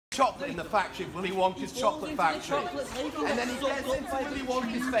chocolate in the factory of Willy Wonka's chocolate factory. And then he gets into Willy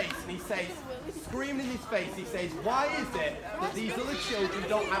Wonka's face and he says, screaming in his face, he says, why is it that these other children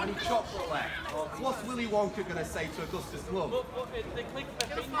don't have any chocolate left? What's Willy Wonka going to say to Augustus Glover?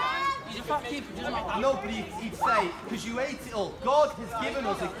 No, but he'd say, because you ate it all. God has given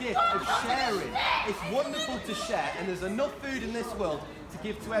us a gift of sharing. It's wonderful to share, and there's enough food in this world to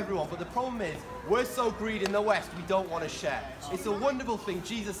give to everyone. But the problem is, we're so greedy in the West, we don't want to share. It's a wonderful thing.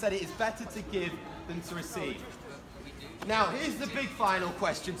 Jesus said it is better to give than to receive. Now, here's the big final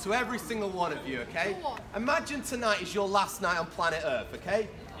question to every single one of you, okay? Imagine tonight is your last night on planet Earth, okay?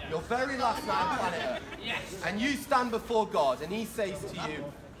 Your very last night on planet Earth. And you stand before God and he says to you,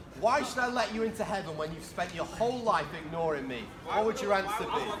 why should I let you into heaven when you've spent your whole life ignoring me? What would your answer be?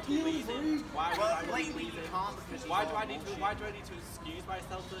 Why do I need to excuse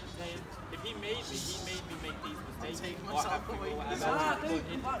myself to him? If he made me make these mistakes.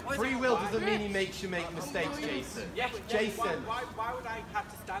 Free will doesn't mean he makes you make mistakes, Jason. Jason. Why would I have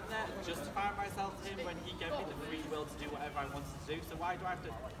to stand there and justify myself to him when he gave me the free will to do whatever I wanted to do? So why do I have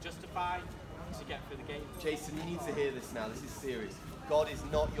to justify to get through the game? Jason, you need to hear this now. This is serious. God is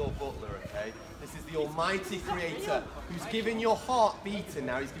not your butler, okay? This is the Almighty Creator who's given your heart beating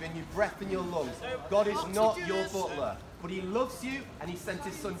now. He's given you breath in your lungs. God is not your butler, but he loves you and he sent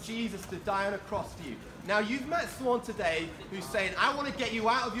his son Jesus to die on a cross for you. Now, you've met someone today who's saying, I want to get you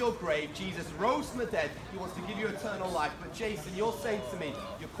out of your grave. Jesus rose from the dead. He wants to give you eternal life. But Jason, you're saying to me,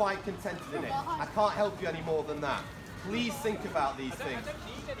 you're quite contented in it. I can't help you any more than that. Please think about these things.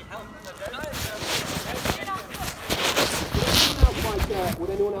 Would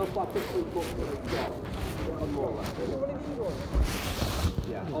anyone else like to speak up? One more.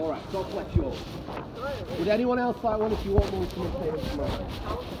 Yeah, alright, God bless you all. Would anyone else like one? If you want one, come and pay them tomorrow.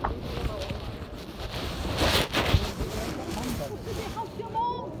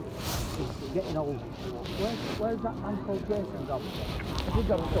 He's getting old. Where's that man called Jason gone? Has he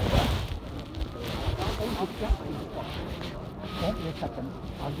got it up there? Wait me a second,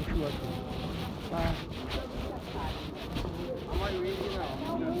 I'll just work it. Am I reading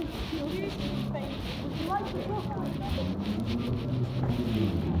now? Would you like the book?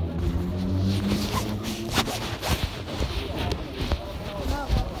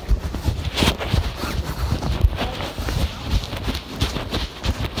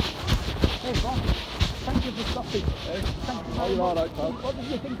 Hey, Bob, thank you for stopping. Hey, thank you very much. Right, pal. What did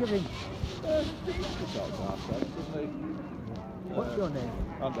you think of him? What's your name?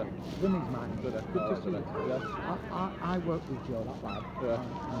 Andy. Vinny's mine. Good to see you. Yeah. I work with Joe, that lad. Yeah.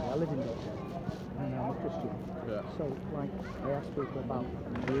 And I live in Dorset. And I'm a Christian. Yeah. So, like, I ask people about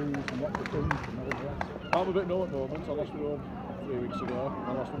views and what they think and all the rest. I'm a bit low at the moment. I lost my mum 3 weeks ago.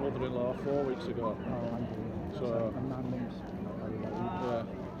 I lost my mother-in-law 4 weeks ago. Oh, I'm doing it. So, and 9 months. Yeah.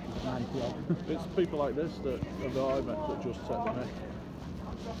 90 odd. It's people like this that annoy me that just set the neck.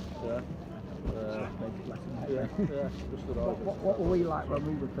 Yeah. Yeah, just what were we like when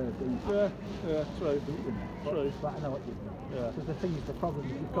we were 13? Yeah, true. But I know what you mean. Yeah. Because the thing is, the problem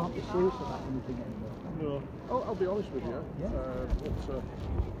is you can't be serious about anything anymore. No. I'll be honest with you. Yeah.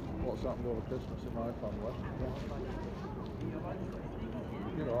 What's happened over Christmas in my family? Yeah.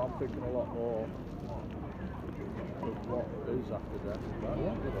 You know, I'm thinking a lot more of what is after death. Right?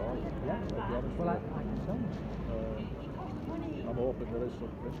 Yeah. You know, Yeah. I'll be honest Well, with you. I can tell you. I'm hoping there is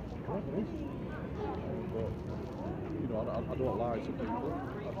something. Yeah, there is. But, you know, I don't lie to people.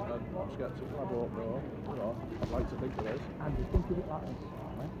 I'm sceptical, I don't know. You know, I'd like to think there is. And you think of it like this,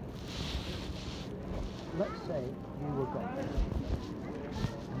 right? Let's say you were God,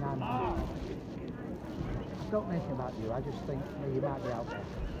 and I'm not. I don't know anything about you, I just think you might be out there.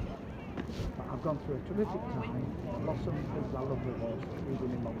 But I've gone through a terrific time, I've lost some people I love the most, even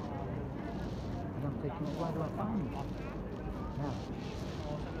in my life. And I'm thinking, well, where do I find you? Now,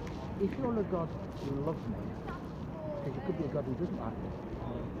 if you're a God who loves me, because you could be a God who doesn't like me,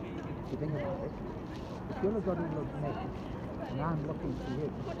 if you think about it, if you're a God who loves me, and I'm looking for you,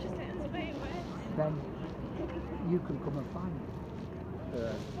 then you can come and find me.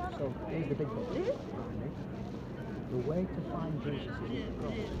 Yeah. So here's the big book. The way to find Jesus is in the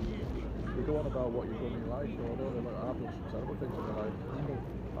cross. We go on about what you've done in your life, you know, don't we? I've done some terrible things in my life.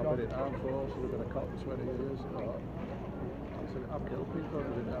 I've been in armed forces, I've been a cop for 20 years. You know, I've killed people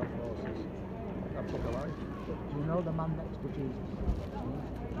within the armed forces. I've took a life. But do you know the man next to Jesus?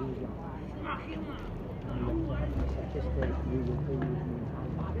 He was young. And he went to heaven and said, this day you will be with me in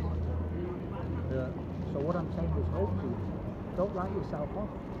paradise. Yeah. So what I'm saying is hope to you. Don't write yourself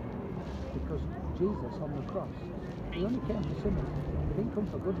off. Because Jesus on the cross, he only came for sinners. He didn't come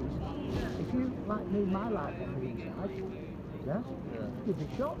for goodies. If you, like me, my life on the inside, Yeah? Yeah. You'd be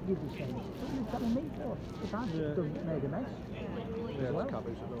shocked, you'd be saying, what are you telling me for? If I've done made a mess. Yeah, Well. the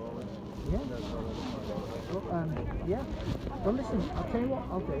cabbage and all this. Yeah. Well, yeah. Well, listen, I'll tell you what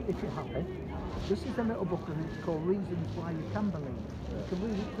I'll do, if you're happy. This is a little book and it's called Reasons Why You Can Believe. You can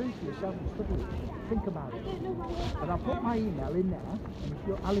read it through for yourself and study it. Think about it. But I'll put my email in there, and if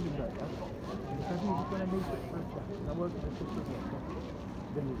you're, I live in Berger, and if ever you're going to meet it for a chat, and I work in a social worker,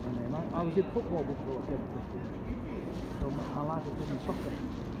 then it's my name. I was in football before I came to Bristol, so my life has been in soccer.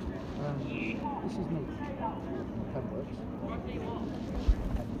 This is me. My pen works.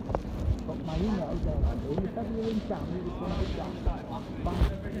 But my email is there, Andy. If ever you're in town, you just want to chat.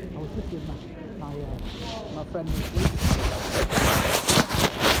 Fine. I was just with my friend this week.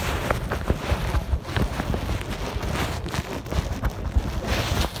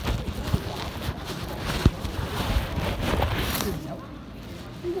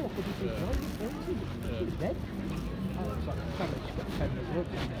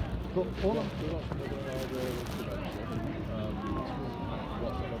 But all of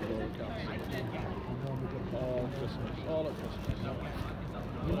all at Christmas.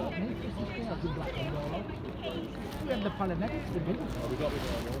 you know what I mean? Christmas Day, I've been black and all out. We had the paramedics, the big. Oh, we got the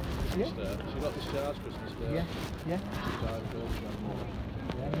normal Christmas Yeah. Day. So we got the stars Christmas Day. Yeah, yeah. Died first, and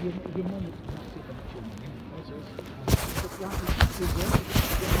Yeah, your mum is massive and your mum. it is. But right, it's good.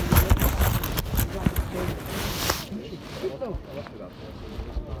 I left with that first.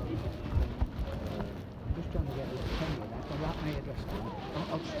 I'm just trying to get a little pen with that. I'll write my address down.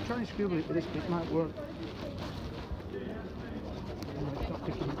 I'll try and scribble it with this, but it might work. It's not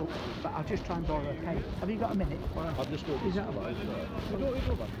picking it up, but I'll just try and borrow a pen. Have you got a minute? I've just got Is this that light. You don't need to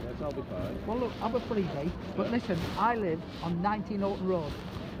go back to it, I'll be fine. Well, look, have a free day, but listen, I live on 19 Alton Road.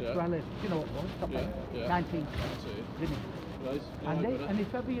 Yeah. Where I live. Do you know what it was? Top Yeah, end? yeah. 19. That's it. Didn't it? Right. And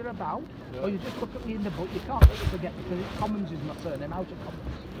if ever you're about, Yeah. or you just look at me in the book, you can't forget because it's Commons is my surname, out of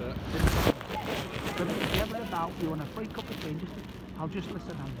Commons. Yeah. But if you're ever about, you want a free cup of tea, I'll just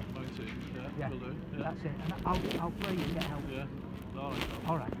listen, Andy. 19. Yeah. Yeah, Will do. Yeah. that's it. And I'll pray you get help. Yeah. All right.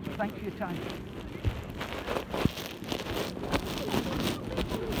 All right. Thanks for your time.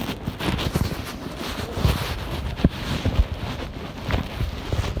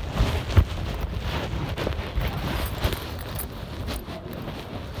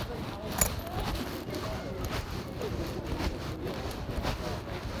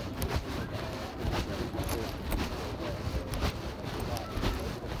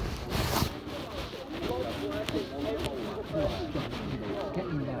 Get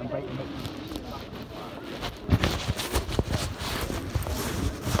in there and break them up.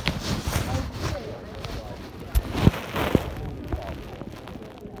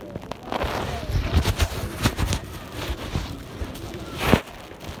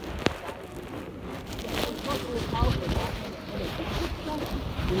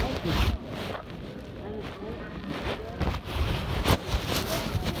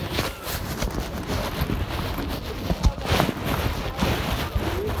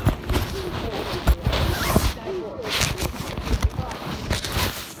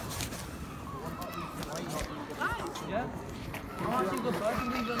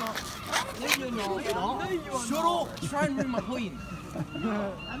 Shut up! Try and ruin my point.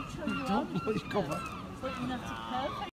 I'm sure you are. Don't push cover. But you're not a perfect.